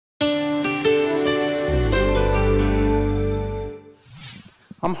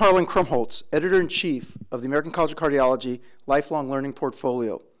I'm Harlan Krumholz, Editor-in-Chief of the American College of Cardiology Lifelong Learning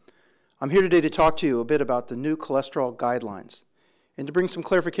Portfolio. I'm here today to talk to you a bit about the new cholesterol guidelines and to bring some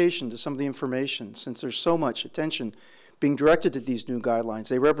clarification to some of the information since there's so much attention being directed to these new guidelines.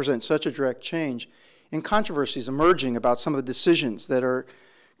 They represent such a direct change and controversies emerging about some of the decisions that are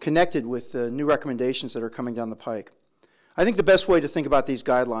connected with the new recommendations that are coming down the pike. I think the best way to think about these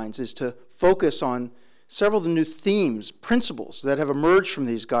guidelines is to focus on several of the new themes, principles that have emerged from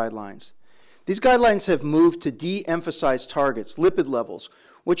these guidelines. These guidelines have moved to de-emphasize targets, lipid levels,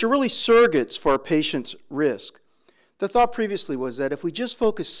 which are really surrogates for a patient's risk. The thought previously was that if we just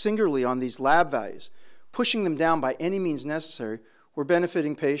focus singularly on these lab values, pushing them down by any means necessary, we're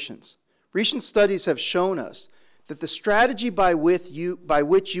benefiting patients. Recent studies have shown us that the strategy by which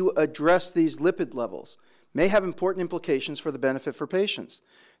you address these lipid levels may have important implications for the benefit for patients.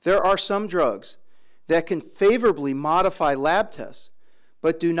 There are some drugs that can favorably modify lab tests,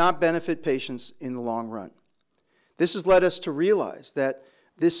 but do not benefit patients in the long run. This has led us to realize that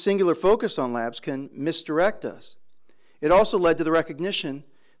this singular focus on labs can misdirect us. It also led to the recognition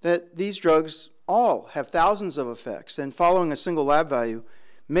that these drugs all have thousands of effects, and following a single lab value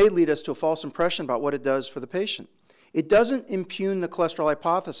may lead us to a false impression about what it does for the patient. It doesn't impugn the cholesterol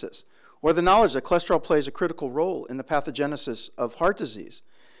hypothesis or the knowledge that cholesterol plays a critical role in the pathogenesis of heart disease.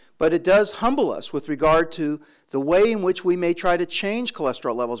 But it does humble us with regard to the way in which we may try to change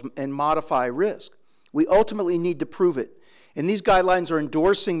cholesterol levels and modify risk. We ultimately need to prove it. And these guidelines are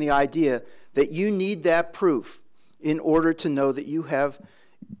endorsing the idea that you need that proof in order to know that you have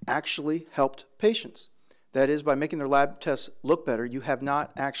actually helped patients. That is, by making their lab tests look better, you have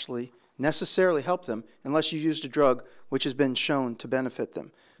not actually necessarily helped them unless you used a drug which has been shown to benefit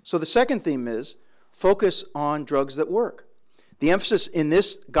them. So the second theme is focus on drugs that work. The emphasis in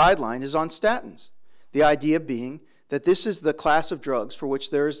this guideline is on statins, the idea being that this is the class of drugs for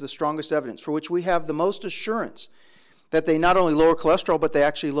which there is the strongest evidence, for which we have the most assurance that they not only lower cholesterol, but they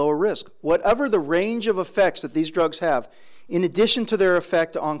actually lower risk. Whatever the range of effects that these drugs have, in addition to their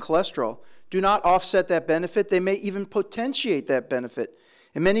effect on cholesterol, do not offset that benefit. They may even potentiate that benefit.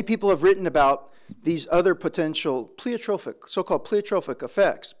 And many people have written about these other potential pleiotropic, so-called pleiotropic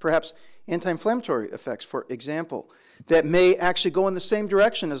effects, perhaps anti-inflammatory effects, for example, that may actually go in the same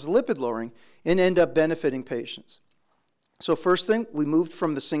direction as lipid lowering and end up benefiting patients. So first thing, we moved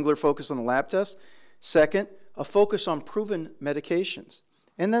from the singular focus on the lab test. Second, a focus on proven medications.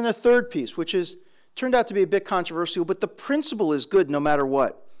 And then a third piece, which is turned out to be a bit controversial, but the principle is good no matter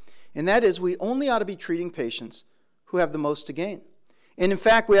what. And that is we only ought to be treating patients who have the most to gain. And in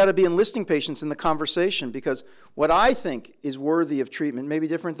fact, we ought to be enlisting patients in the conversation because what I think is worthy of treatment may be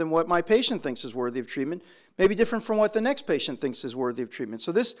different than what my patient thinks is worthy of treatment, may be different from what the next patient thinks is worthy of treatment.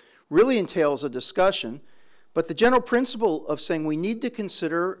 So this really entails a discussion, but the general principle of saying we need to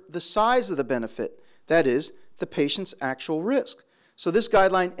consider the size of the benefit, that is, the patient's actual risk. So this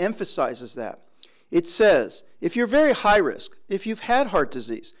guideline emphasizes that. It says, if you're very high risk, if you've had heart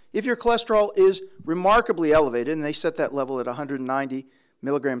disease, if your cholesterol is remarkably elevated, and they set that level at 190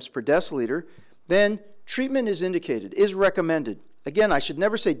 milligrams per deciliter, then treatment is indicated, is recommended. Again, I should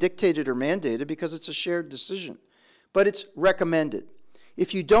never say dictated or mandated because it's a shared decision, but it's recommended.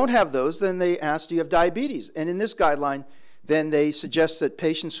 If you don't have those, then they ask, do you have diabetes? And in this guideline, then they suggest that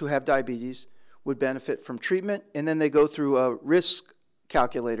patients who have diabetes would benefit from treatment, and then they go through a risk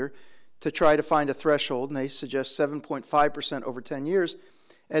calculator to try to find a threshold, and they suggest 7.5% over 10 years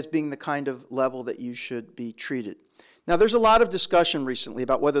as being the kind of level that you should be treated. Now, there's a lot of discussion recently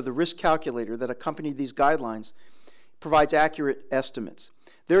about whether the risk calculator that accompanied these guidelines provides accurate estimates.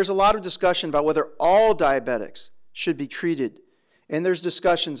 There's a lot of discussion about whether all diabetics should be treated, and there's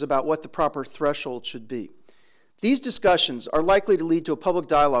discussions about what the proper threshold should be. These discussions are likely to lead to a public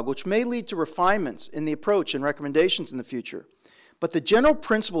dialogue, which may lead to refinements in the approach and recommendations in the future. But the general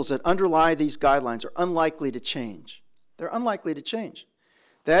principles that underlie these guidelines are unlikely to change. They're unlikely to change.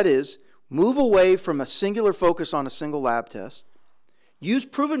 That is, move away from a singular focus on a single lab test, use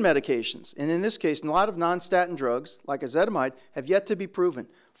proven medications, and in this case, a lot of non-statin drugs, like ezetimibe, have yet to be proven.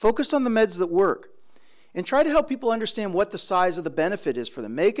 Focus on the meds that work, and try to help people understand what the size of the benefit is for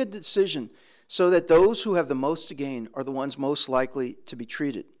them. Make a decision so that those who have the most to gain are the ones most likely to be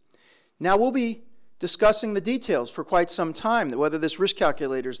treated. Now, we'll be discussing the details for quite some time, whether this risk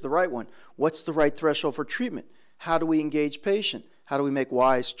calculator is the right one. What's the right threshold for treatment? How do we engage patient? How do we make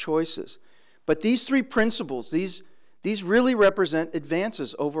wise choices? But these three principles, these really represent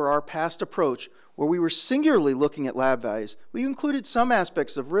advances over our past approach where we were singularly looking at lab values. We included some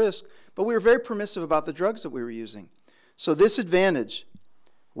aspects of risk, but we were very permissive about the drugs that we were using. So this advantage,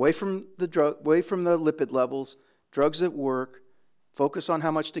 away from the lipid levels, drugs that work, Focus on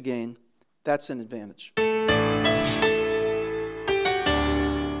how much to gain. That's an advantage.